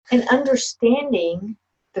And understanding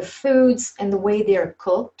the foods and the way they're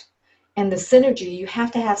cooked and the synergy, you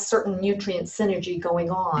have to have certain nutrient synergy going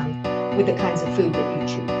on with the kinds of food that you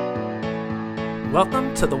choose.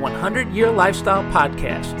 Welcome to the 100-Year Lifestyle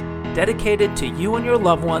Podcast, dedicated to you and your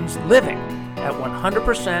loved ones living at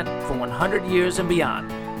 100% for 100 years and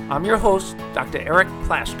beyond. I'm your host, Dr. Eric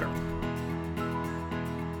Plasker.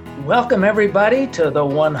 Welcome, everybody, to the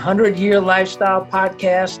 100-Year Lifestyle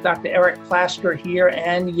Podcast. Dr. Eric Plasker here,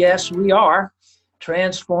 and yes, we are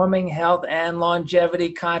transforming health and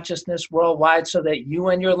longevity consciousness worldwide so that you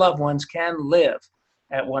and your loved ones can live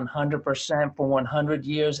at 100% for 100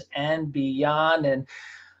 years and beyond. And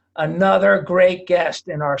another great guest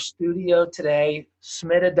in our studio today,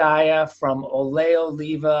 Smita Daya from Ole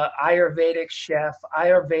Oliva, Ayurvedic chef,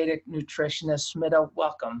 Ayurvedic nutritionist. Smita,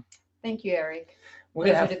 welcome. Thank you, Eric.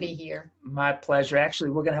 Pleasure to be here. My pleasure.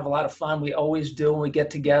 Actually, we're going to have a lot of fun. We always do when we get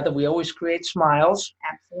together. We always create smiles.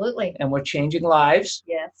 Absolutely. And we're changing lives.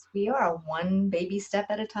 Yes, we are, one baby step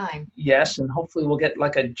at a time. Yes, and hopefully we'll get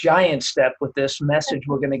like a giant step with this message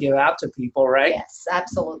we're going to give out to people, right? Yes,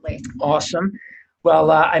 absolutely. Awesome.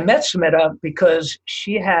 Well, I met Smita because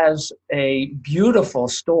she has a beautiful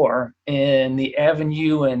store in the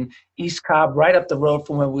Avenue in East Cobb, right up the road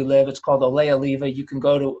from where we live. It's called Ole Oliva. You can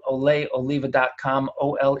go to oleoliva.com,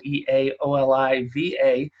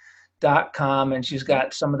 oleoliva.com, and she's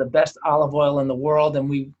got some of the best olive oil in the world, and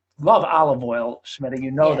we love olive oil, Smita,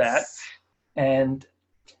 you know that. And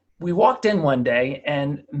we walked in one day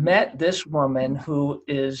and met this woman who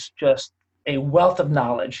is just a wealth of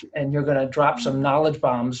knowledge, and you're going to drop some knowledge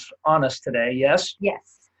bombs on us today, yes?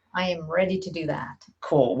 Yes, I am ready to do that.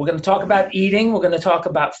 Cool. We're going to talk about eating. We're going to talk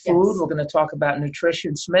about food. Yes. We're going to talk about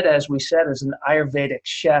nutrition. Smita, as we said, is an Ayurvedic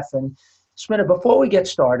chef. And Smita, before we get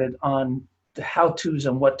started on the how-tos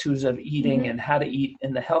and what-tos of eating and how to eat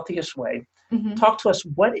in the healthiest way, talk to us,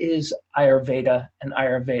 what is Ayurveda and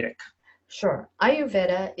Ayurvedic? Sure.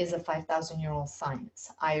 Ayurveda is a 5,000-year-old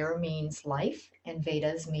science. Ayur means life, and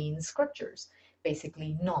Vedas means scriptures,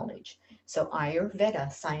 basically knowledge. So Ayurveda,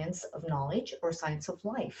 science of knowledge or science of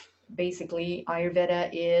life. Basically, Ayurveda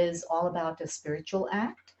is all about a spiritual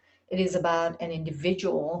act. It is about an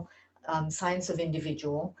individual, science of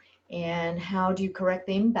individual, and how do you correct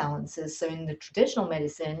the imbalances. So in the traditional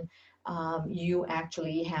medicine, you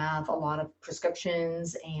actually have a lot of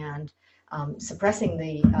prescriptions and suppressing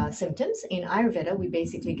the symptoms. In Ayurveda, we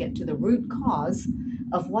basically get to the root cause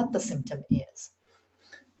of what the symptom is.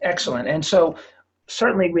 Excellent. And so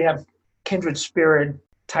certainly we have kindred spirit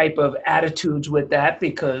type of attitudes with that,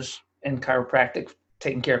 because in chiropractic,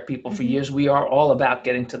 taking care of people for years, we are all about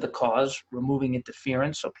getting to the cause, removing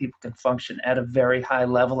interference so people can function at a very high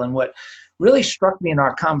level. And what really struck me in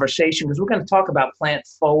our conversation, because we're going to talk about plant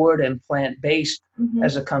forward and plant-based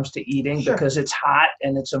as it comes to eating, because it's hot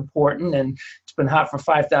and it's important, and it's been hot for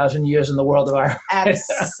 5,000 years in the world of our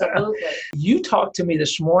Absolutely. You talked to me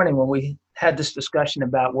this morning when we had this discussion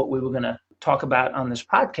about what we were going to talk about on this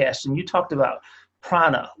podcast, and you talked about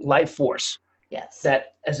prana, life force. Yes.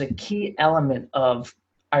 That as a key element of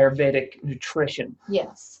Ayurvedic nutrition.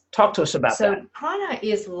 Yes. Talk to us about that. So prana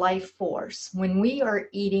is life force. When we are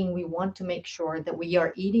eating, we want to make sure that we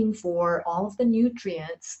are eating for all of the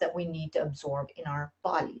nutrients that we need to absorb in our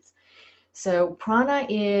bodies. So prana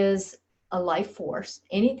is a life force.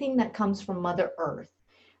 Anything that comes from Mother Earth,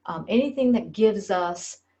 anything that gives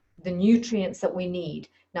us the nutrients that we need.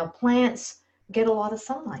 Now, plants get a lot of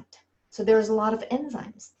sunlight, so there's a lot of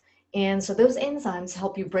enzymes. And so those enzymes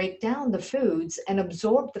help you break down the foods and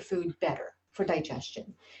absorb the food better for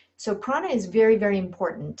digestion. So prana is very, very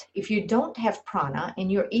important. If you don't have prana and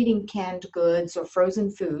you're eating canned goods or frozen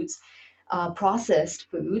foods, processed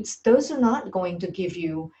foods, those are not going to give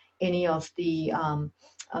you any of the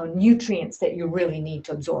nutrients that you really need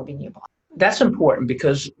to absorb in your body. That's important,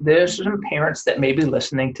 because there's some parents that may be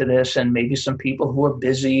listening to this, and maybe some people who are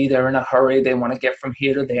busy, they're in a hurry, they want to get from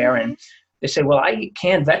here to there, and they say, well, I eat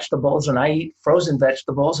canned vegetables and I eat frozen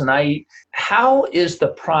vegetables and I eat. How is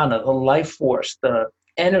the prana, the life force, the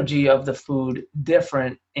energy of the food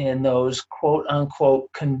different in those quote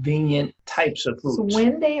unquote convenient types of foods? So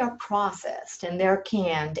when they are processed and they're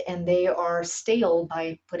canned and they are stale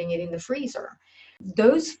by putting it in the freezer,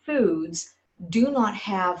 those foods do not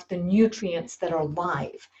have the nutrients that are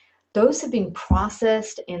live. Those have been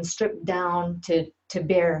processed and stripped down to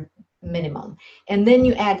bare minimum. And then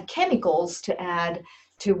you add chemicals to add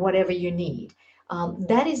to whatever you need.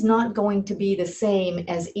 That is not going to be the same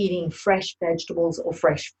as eating fresh vegetables or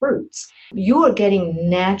fresh fruits. You are getting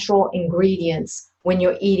natural ingredients when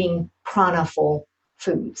you're eating pranaful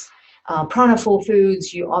foods. Prana full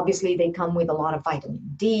foods, they come with a lot of vitamin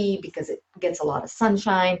D because it gets a lot of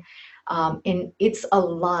sunshine, and it's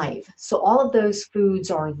alive. So all of those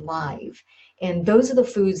foods are live, and those are the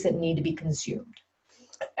foods that need to be consumed.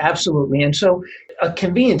 Absolutely. And so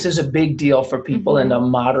convenience is a big deal for people in the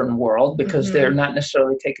modern world because they're not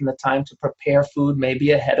necessarily taking the time to prepare food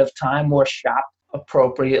maybe ahead of time or shop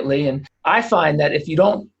appropriately. And I find that if you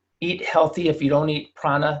don't eat healthy, if you don't eat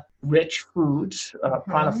prana-rich foods,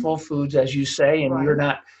 prana-full foods, as you say, and you're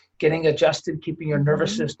not getting adjusted, keeping your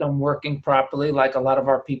nervous system working properly like a lot of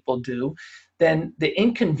our people do, then the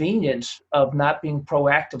inconvenience of not being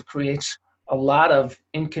proactive creates a lot of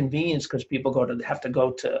inconvenience because people have to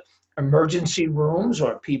go to emergency rooms,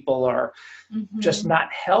 or people are just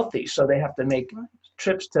not healthy. So they have to make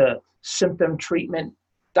trips to symptom treatment,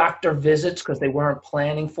 doctor visits because they weren't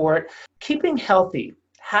planning for it. Keeping healthy,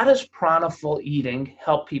 how does pranaful eating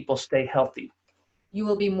help people stay healthy? You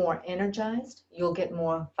will be more energized. You'll get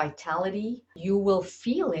more vitality. You will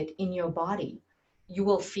feel it in your body. You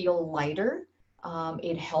will feel lighter.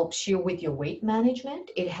 It helps you with your weight management.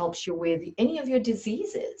 It helps you with any of your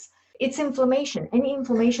diseases. It's inflammation, any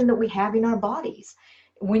inflammation that we have in our bodies.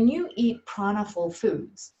 When you eat pranaful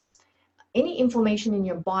foods, any inflammation in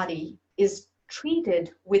your body is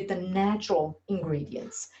treated with the natural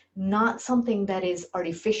ingredients, not something that is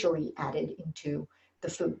artificially added into the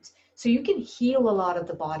foods. So you can heal a lot of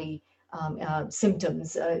the body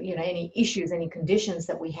symptoms, any issues, any conditions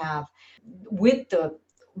that we have with the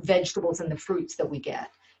vegetables and the fruits that we get.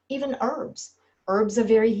 Even herbs are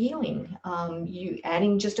very healing. You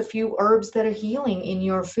adding just a few herbs that are healing in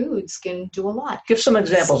your foods can do a lot. Give some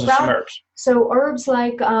examples of some herbs. So herbs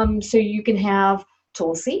like, so you can have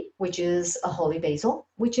tulsi, which is a holy basil,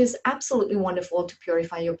 which is absolutely wonderful to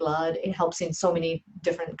purify your blood. It helps in so many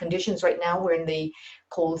different conditions. Right now, we're in the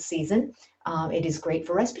cold season. It is great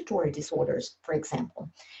for respiratory disorders, for example.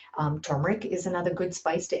 Turmeric is another good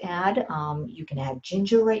spice to add. You can add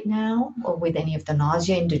ginger right now with any of the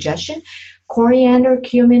nausea and digestion. Coriander,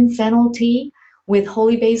 cumin, fennel tea with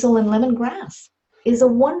holy basil and lemongrass is a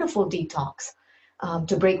wonderful detox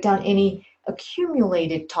to break down any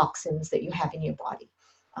accumulated toxins that you have in your body.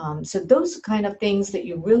 So those are kind of things that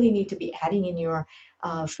you really need to be adding in your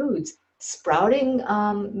foods. Sprouting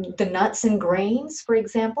the nuts and grains, for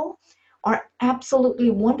example, are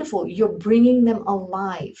absolutely wonderful. You're bringing them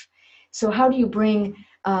alive. So how do you bring,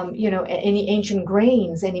 any ancient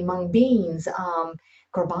grains, any mung beans,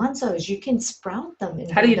 garbanzos? You can sprout them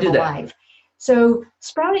and how do you bring them do alive. That? So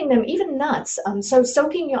sprouting them, even nuts. So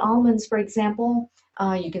soaking your almonds, for example,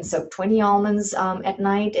 you can soak 20 almonds at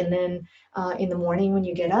night, and then in the morning when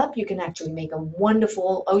you get up, you can actually make a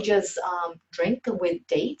wonderful Oja's drink with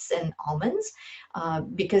dates and almonds,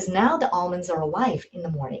 because now the almonds are alive in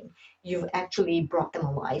the morning. You've actually brought them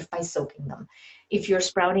alive by soaking them. If you're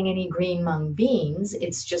sprouting any green mung beans,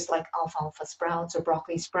 it's just like alfalfa sprouts or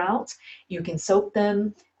broccoli sprouts. You can soak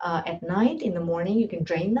them at night. In the morning, you can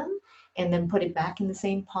drain them and then put it back in the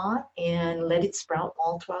same pot and let it sprout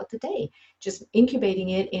all throughout the day. Just incubating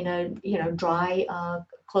it in a dry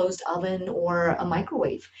closed oven or a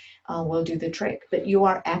microwave will do the trick. But you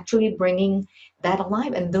are actually bringing that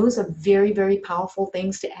alive, and those are very, very powerful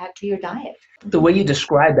things to add to your diet. The way you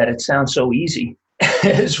describe that, it sounds so easy.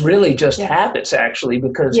 It's really just habits, actually,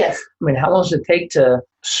 because how long does it take to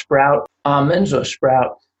sprout almonds or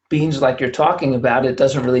sprout beans like you're talking about? It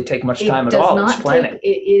doesn't really take much time at all. It's planning.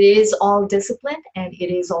 It is all discipline, and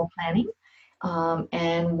it is all planning.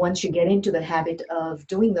 And once you get into the habit of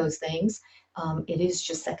doing those things, it is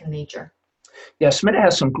just second nature. Yeah, Smita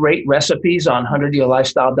has some great recipes on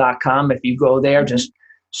 100yearlifestyle.com. If you go there, just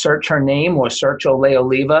search her name or search Olea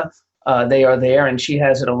Oliva. They are there, and she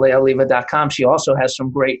has it at oleaoliva.com. She also has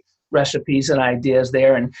some great recipes and ideas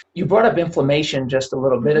there. And you brought up inflammation just a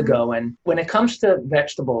little bit ago. And when it comes to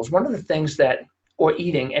vegetables, one of the things or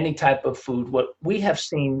eating any type of food, what we have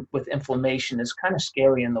seen with inflammation is kind of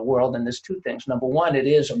scary in the world. And there's two things. Number one, it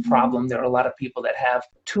is a problem. There are a lot of people that have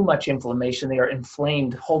too much inflammation. They are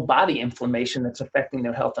inflamed, whole body inflammation that's affecting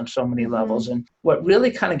their health on so many levels. And what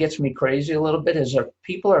really kind of gets me crazy a little bit is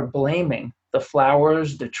people are blaming the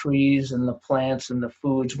flowers, the trees, and the plants and the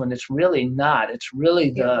foods when it's really not. It's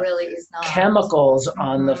really chemicals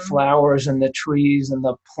on the flowers and the trees and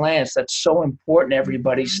the plants. That's so important,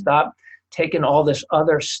 everybody. Stop taking all this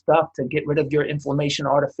other stuff to get rid of your inflammation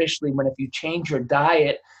artificially, when if you change your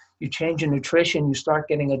diet, you change your nutrition, you start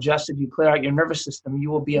getting adjusted, you clear out your nervous system, you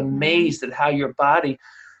will be amazed at how your body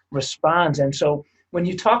responds. And so when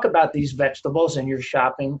you talk about these vegetables and you're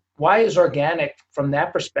shopping, why is organic from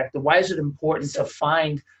that perspective? Why is it important to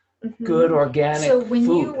find good organic food? So when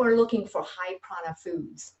you are looking for high prana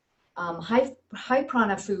foods, High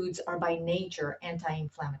prana foods are by nature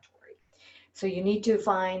anti-inflammatory. So you need to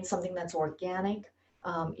find something that's organic.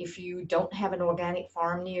 If you don't have an organic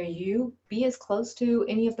farm near you, be as close to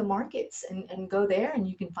any of the markets and go there and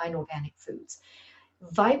you can find organic foods.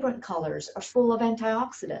 Vibrant colors are full of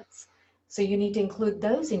antioxidants. So you need to include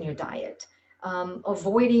those in your diet.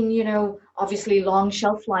 Avoiding, obviously long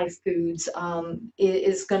shelf life foods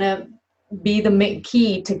is going to be the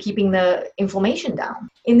key to keeping the inflammation down.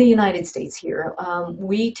 In the United States here,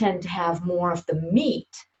 we tend to have more of the meat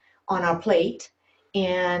on our plate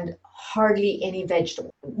and hardly any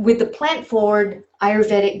vegetable. With the plant-forward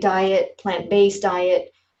Ayurvedic diet, plant-based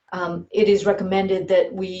diet, it is recommended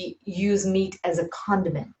that we use meat as a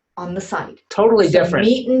condiment on the side. Totally different.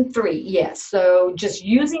 Meat and 3, yes. So just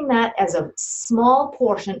using that as a small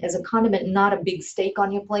portion, as a condiment, not a big steak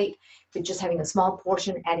on your plate, but just having a small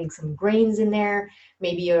portion, adding some grains in there,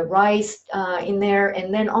 maybe a rice in there,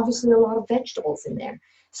 and then obviously a lot of vegetables in there.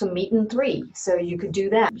 So meat and 3. So you could do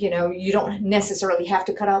that. You don't necessarily have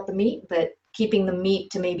to cut out the meat, but keeping the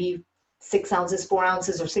meat to maybe 6 ounces, 4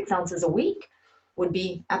 ounces, or 6 ounces a week would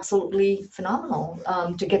be absolutely phenomenal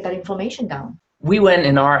to get that inflammation down. We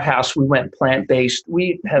went plant-based.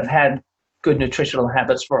 We have had good nutritional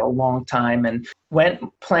habits for a long time and went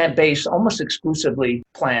plant-based, almost exclusively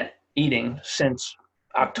plant eating since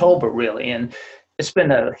October, really. And it's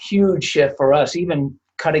been a huge shift for us, even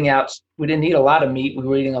cutting out. We didn't eat a lot of meat. We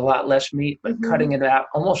were eating a lot less meat, but cutting it out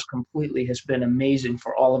almost completely has been amazing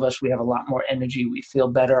for all of us. We have a lot more energy. We feel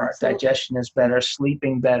better. Our digestion is better,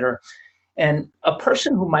 sleeping better. And a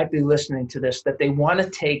person who might be listening to this, that they want to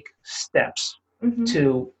take steps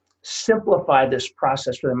to simplify this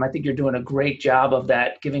process for them. I think you're doing a great job of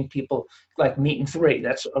that, giving people like meat and 3.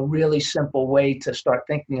 That's a really simple way to start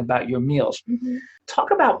thinking about your meals. Talk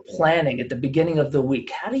about planning at the beginning of the week.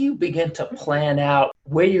 How do you begin to plan out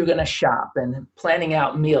where you're going to shop and planning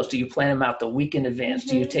out meals? Do you plan them out the week in advance?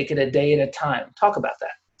 Do you take it a day at a time? Talk about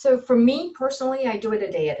that. So for me personally, I do it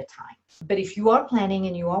a day at a time. But if you are planning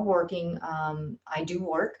and you are working, I do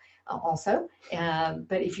work also.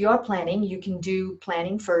 But if you are planning, you can do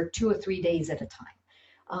planning for 2 or 3 days at a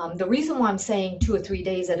time. The reason why I'm saying 2 or 3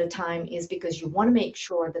 days at a time is because you want to make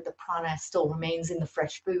sure that the prana still remains in the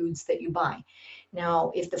fresh foods that you buy.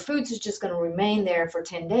 Now, if the foods is just going to remain there for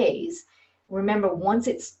 10 days, remember once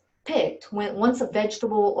it's picked, once a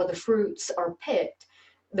vegetable or the fruits are picked,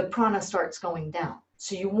 the prana starts going down.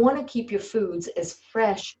 So you want to keep your foods as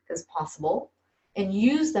fresh as possible and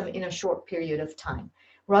use them in a short period of time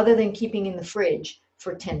rather than keeping in the fridge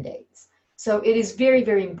for 10 days. So it is very,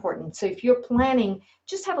 very important. So if you're planning,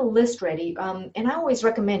 just have a list ready. And I always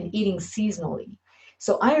recommend eating seasonally.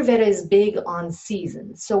 So Ayurveda is big on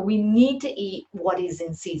seasons. So we need to eat what is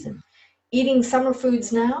in season. Eating summer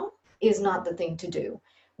foods now is not the thing to do.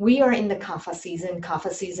 We are in the kapha season.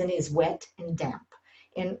 Kapha season is wet and damp.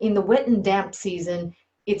 And in the wet and damp season,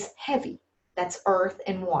 it's heavy. That's earth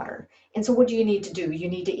and water. And so what do you need to do? You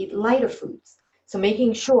need to eat lighter foods. So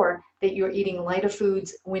making sure that you're eating lighter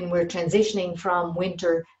foods when we're transitioning from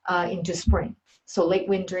winter into spring. So late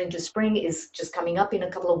winter into spring is just coming up in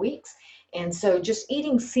a couple of weeks. And so just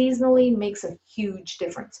eating seasonally makes a huge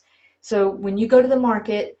difference. So when you go to the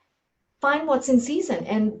market, find what's in season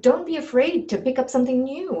and don't be afraid to pick up something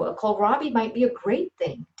new. A kohlrabi might be a great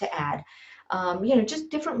thing to add. Just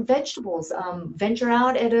different vegetables. Venture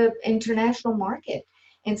out at an international market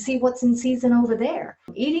and see what's in season over there.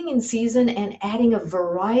 Eating in season and adding a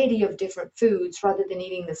variety of different foods rather than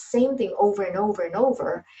eating the same thing over and over and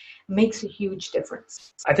over makes a huge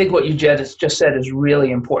difference. I think what you just said is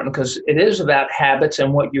really important because it is about habits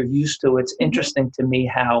and what you're used to. It's interesting to me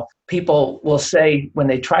how people will say when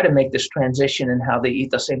they try to make this transition and how they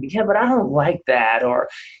eat, they'll say, yeah, but I don't like that, or,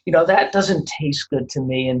 that doesn't taste good to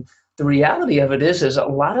me. And the reality of it is a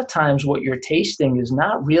lot of times what you're tasting is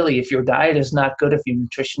not really, if your diet is not good, if your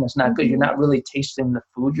nutrition is not good, you're not really tasting the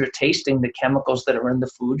food. You're tasting the chemicals that are in the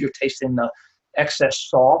food. You're tasting the excess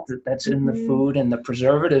salt that's in the food and the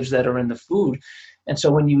preservatives that are in the food. And so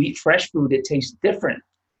when you eat fresh food, it tastes different.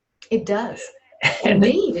 It does.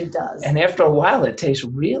 Indeed, it does. And after a while, it tastes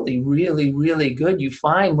really, really, really good. You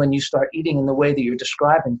find when you start eating in the way that you're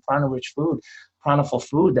describing, prana-rich food, pranaful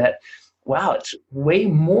food, that wow, it's way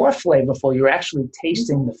more flavorful. You're actually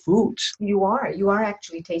tasting the foods. You are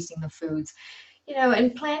actually tasting the foods.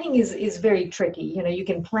 And planning is very tricky. You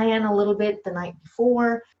can plan a little bit the night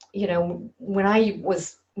before. When I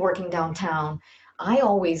was working downtown, I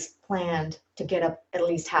always planned to get up at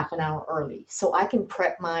least half an hour early so I can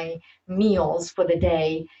prep my meals for the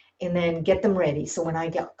day and then get them ready. So when I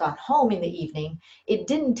got home in the evening, it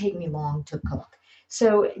didn't take me long to cook.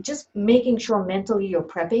 So just making sure mentally you're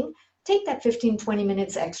prepping, take that 15, 20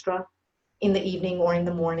 minutes extra in the evening or in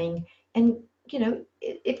the morning. And,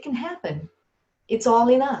 it can happen. It's all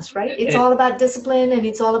in us, right? It's all about discipline, and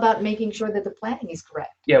it's all about making sure that the planning is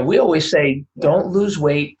correct. Yeah, we always say, don't lose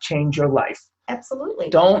weight, change your life. Absolutely.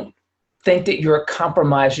 Don't think that you're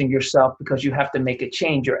compromising yourself because you have to make a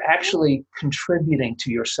change. You're actually contributing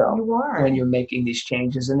to yourself when you're making these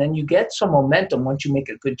changes. And then you get some momentum once you make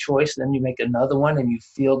a good choice, then you make another one and you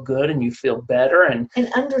feel good and you feel better. And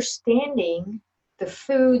understanding the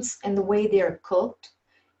foods and the way they're cooked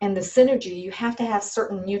and the synergy, you have to have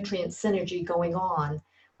certain nutrient synergy going on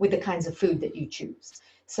with the kinds of food that you choose.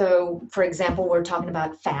 So, for example, we're talking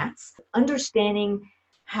about fats. Understanding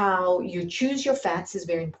how you choose your fats is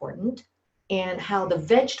very important, and how the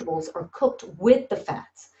vegetables are cooked with the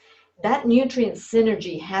fats. That nutrient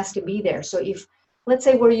synergy has to be there. So if, let's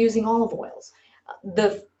say we're using olive oils,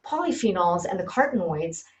 the polyphenols and the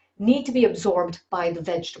carotenoids need to be absorbed by the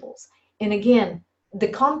vegetables. And again, the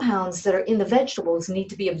compounds that are in the vegetables need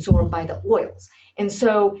to be absorbed by the oils. And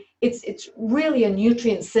so it's really a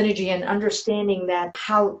nutrient synergy and understanding that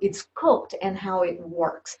how it's cooked and how it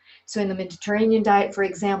works. So in the Mediterranean diet, for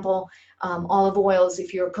example, olive oils,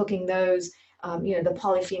 if you're cooking those, the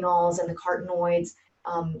polyphenols and the carotenoids,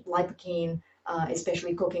 lipocene,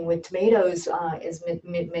 especially cooking with tomatoes is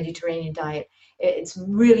Mediterranean diet. It's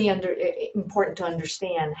really important to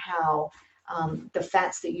understand how the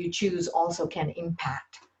fats that you choose also can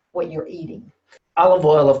impact what you're eating. Olive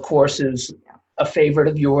oil, of course, is a favorite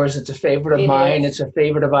of yours. It's a favorite of mine. It's a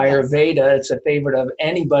favorite of Ayurveda. Yes. It's a favorite of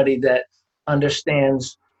anybody that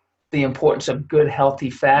understands the importance of good, healthy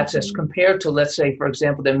fats as compared to, let's say, for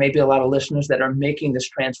example, there may be a lot of listeners that are making this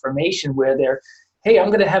transformation where they're, hey, I'm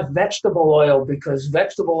going to have vegetable oil because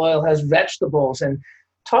vegetable oil has vegetables. And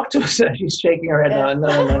talk to us. She's shaking her head.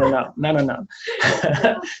 No.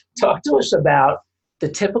 Talk to us about the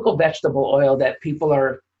typical vegetable oil that people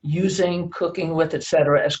are using, cooking with,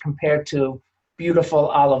 etc., as compared to beautiful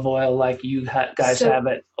olive oil like you guys have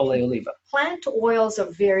at Olé Oliva. Plant oils are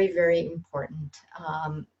very, very important.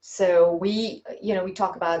 So we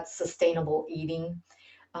talk about sustainable eating.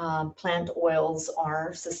 Plant oils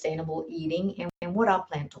are sustainable eating. And what are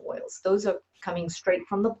plant oils? Those are coming straight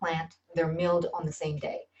from the plant. They're milled on the same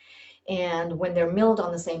day. And when they're milled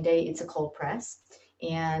on the same day, it's a cold press.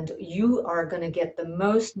 And you are going to get the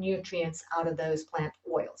most nutrients out of those plant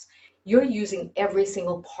oils. You're using every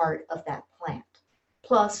single part of that plant.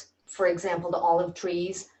 Plus, for example, the olive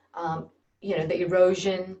trees, the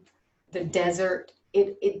erosion, the desert,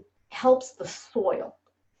 it helps the soil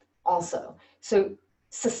also. So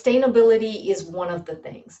sustainability is one of the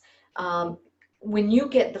things. When you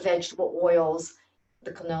get the vegetable oils,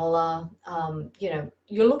 the canola,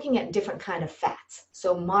 you're looking at different kind of fats.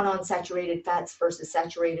 So monounsaturated fats versus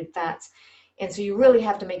saturated fats. And so you really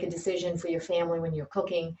have to make a decision for your family when you're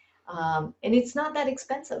cooking. And it's not that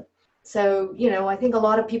expensive. So, I think a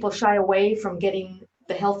lot of people shy away from getting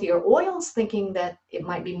the healthier oils thinking that it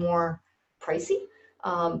might be more pricey.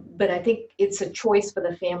 But I think it's a choice for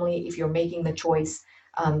the family if you're making the choice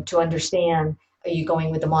to understand, are you going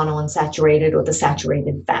with the monounsaturated or the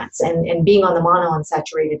saturated fats? And being on the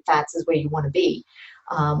monounsaturated fats is where you want to be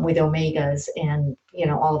with omegas and,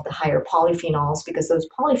 all of the higher polyphenols, because those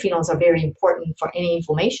polyphenols are very important for any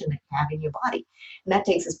inflammation that you have in your body. And that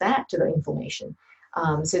takes us back to the inflammation.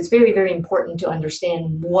 So it's very, very important to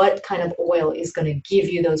understand what kind of oil is going to give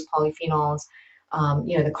you those polyphenols,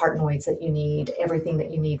 the carotenoids that you need, everything that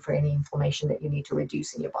you need for any inflammation that you need to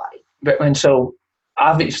reduce in your body. And so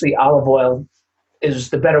obviously olive oil is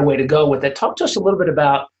the better way to go with it. Talk to us a little bit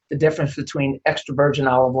about the difference between extra virgin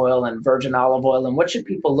olive oil and virgin olive oil, and what should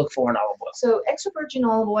people look for in olive oil? So extra virgin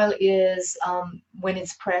olive oil is when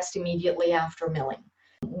it's pressed immediately after milling.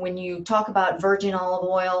 When you talk about virgin olive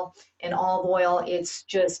oil and olive oil,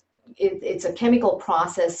 it's a chemical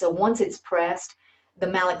process. So once it's pressed, the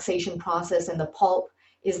malaxation process and the pulp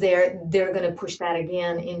is there. They're going to push that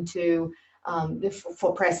again into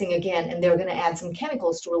for pressing again, and they're going to add some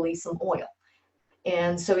chemicals to release some oil.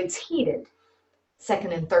 And so it's heated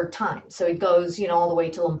second and third time. So it goes, all the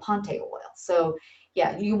way to Lampante oil. So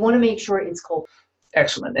yeah, you want to make sure it's cold.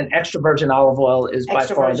 Excellent. And extra virgin olive oil is by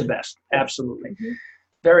far the best. Absolutely. Mm-hmm.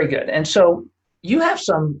 Very good. And so you have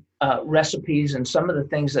some recipes and some of the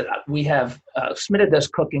things that we have. Smita does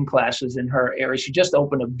cooking classes in her area. She just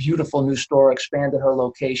opened a beautiful new store, expanded her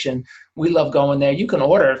location. We love going there. You can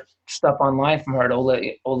order stuff online from her at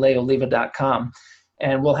oleoliva.com,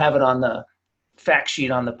 and we'll have it on the fact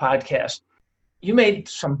sheet on the podcast. You made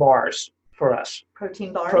some bars for us.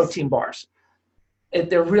 Protein bars.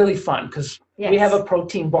 they're really fun because we have a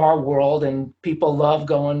protein bar world and people love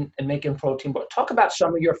going and making protein bars. Talk about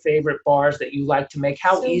some of your favorite bars that you like to make,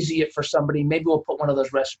 how easy it for somebody. Maybe we'll put one of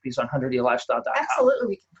those recipes on 100yearlifestyle.com. Absolutely,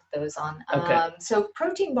 we can put those on. Okay. So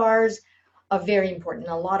protein bars are very important.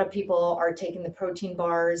 A lot of people are taking the protein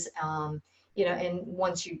bars, and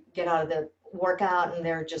once you get out of the workout and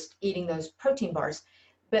they're just eating those protein bars.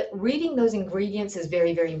 But reading those ingredients is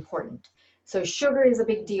very, very important. So sugar is a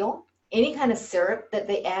big deal. Any kind of syrup that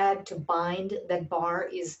they add to bind that bar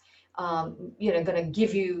is, going to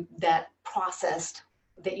give you that processed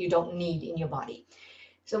that you don't need in your body.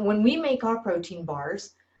 So when we make our protein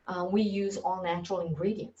bars, we use all natural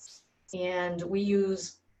ingredients, and we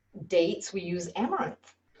use dates. We use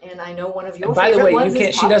amaranth, and I know one of your favorite ones. By the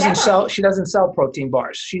way, she doesn't sell protein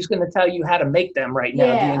bars. She's going to tell you how to make them right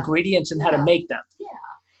now, the ingredients and how to make them. Yeah.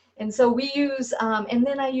 And so we use, and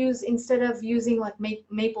then I use, instead of using like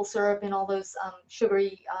maple syrup and all those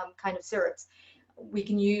sugary kind of syrups, we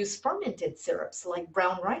can use fermented syrups, like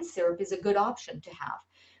brown rice syrup is a good option to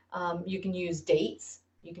have. You can use dates,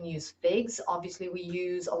 you can use figs. Obviously, we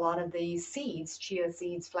use a lot of the seeds, chia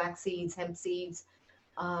seeds, flax seeds, hemp seeds,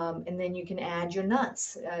 and then you can add your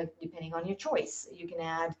nuts, depending on your choice. You can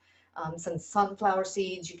add some sunflower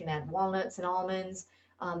seeds, you can add walnuts and almonds,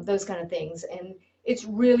 those kind of things. And it's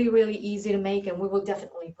really, really easy to make, and we will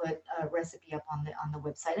definitely put a recipe up on the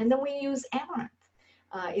website. And then we use amaranth,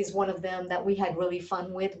 is one of them that we had really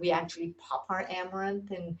fun with. We actually pop our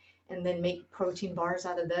amaranth and then make protein bars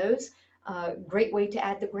out of those. Great way to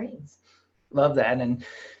add the grains. Love that, and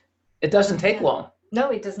it doesn't take long.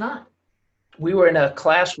 No, it does not. We were in a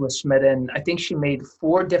class with Smith, and I think she made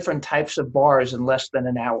 4 different types of bars in less than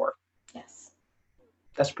an hour. Yes.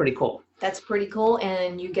 That's pretty cool. That's pretty cool,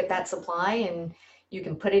 and you get that supply, and you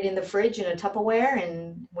can put it in the fridge in a Tupperware,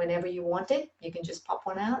 and whenever you want it, you can just pop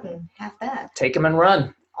one out and have that. Take them and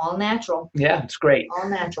run. All natural. Yeah, it's great. All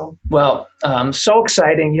natural. Well, so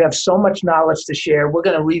exciting. You have so much knowledge to share. We're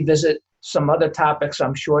going to revisit some other topics,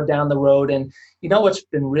 I'm sure, down the road. And what's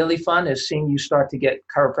been really fun is seeing you start to get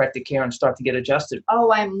chiropractic care and start to get adjusted.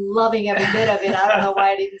 Oh, I'm loving every bit of it. I don't know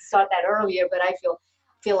why I didn't start that earlier, but I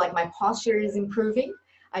feel like my posture is improving.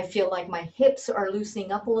 I feel like my hips are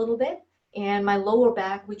loosening up a little bit. And my lower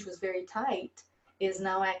back, which was very tight, is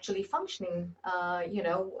now actually functioning,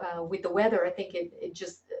 with the weather. I think it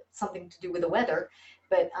just something to do with the weather,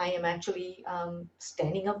 but I am actually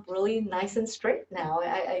standing up really nice and straight now.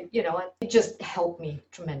 It just helped me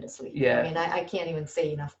tremendously. Yeah. I mean, I can't even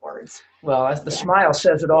say enough words. Well, the smile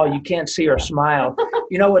says it all. You can't see her smile.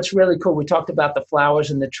 What's really cool? We talked about the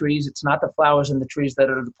flowers and the trees. It's not the flowers and the trees that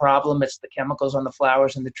are the problem. It's the chemicals on the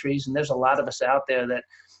flowers and the trees. And there's a lot of us out there that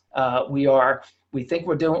we think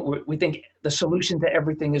the solution to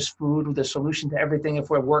everything is food. The solution to everything, if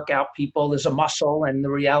we're workout people, is a muscle. And the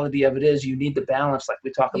reality of it is you need the balance, like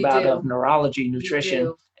we talk about, of neurology,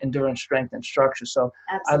 nutrition, endurance, strength, and structure. So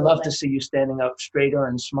absolutely. I love to see you standing up straighter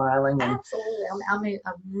and smiling. And absolutely.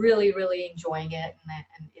 I'm really, really enjoying it.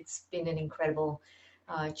 And it's been an incredible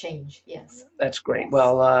change. Yes. That's great. Yes.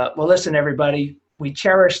 Well, listen, everybody. We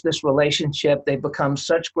cherish this relationship. They've become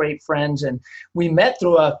such great friends. And we met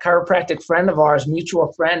through a chiropractic friend of ours,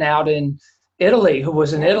 mutual friend out in Italy, who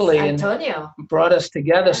was in Italy Antonio. And brought us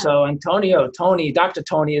together. Yeah. So Antonio, Tony, Dr.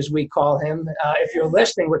 Tony, as we call him, if you're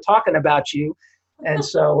listening, we're talking about you. And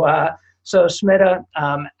so Smita,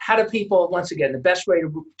 how do people, once again, the best way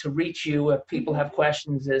to reach you if people have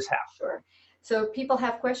questions is how? Sure. So if people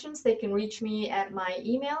have questions, they can reach me at my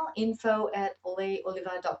email,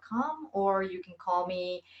 info@oleoliva.com, or you can call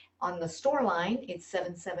me on the store line. It's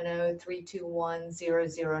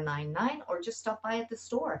 770-321-0099, or just stop by at the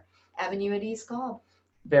store, Avenue at East Cobb.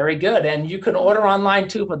 Very good. And you can order online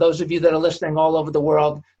too, for those of you that are listening all over the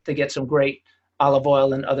world, to get some great olive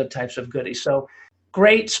oil and other types of goodies. So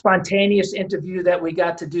great spontaneous interview that we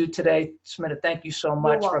got to do today. Smita, thank you so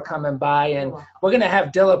much for coming by. And we're going to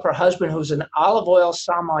have Dilip, her husband, who's an olive oil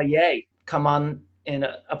sommelier, come on in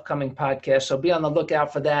an upcoming podcast. So be on the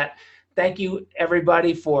lookout for that. Thank you,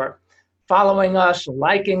 everybody, for following us,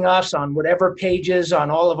 liking us on whatever pages, on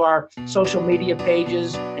all of our social media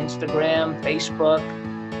pages, Instagram, Facebook,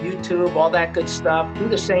 YouTube, all that good stuff. Do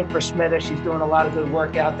the same for Smita. She's doing a lot of good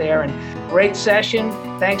work out there. And great session.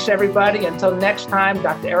 Thanks, everybody. Until next time,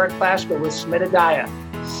 Dr. Eric Klasker with Smita Daya,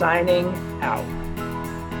 signing out.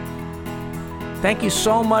 Thank you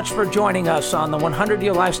so much for joining us on the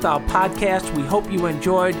 100-Year Lifestyle Podcast. We hope you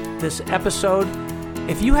enjoyed this episode.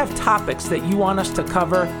 If you have topics that you want us to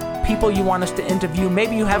cover, people you want us to interview,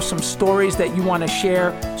 maybe you have some stories that you want to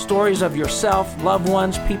share, stories of yourself, loved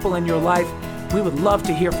ones, people in your life, We would love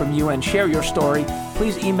to hear from you and share your story.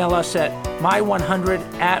 Please email us at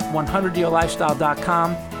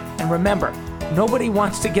my100@100yearlifestyle.com. And remember, nobody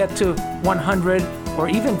wants to get to 100 or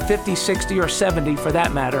even 50, 60, or 70 for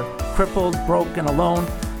that matter, crippled, broke, and alone.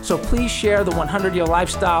 So please share the 100-Year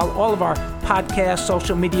Lifestyle, all of our podcasts,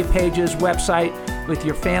 social media pages, website with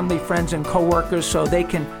your family, friends, and coworkers so they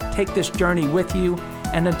can take this journey with you.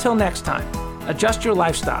 And until next time, adjust your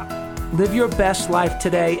lifestyle. Live your best life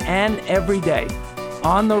today and every day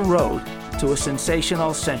on the road to a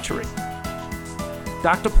sensational century.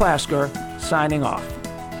 Dr. Plasker, signing off.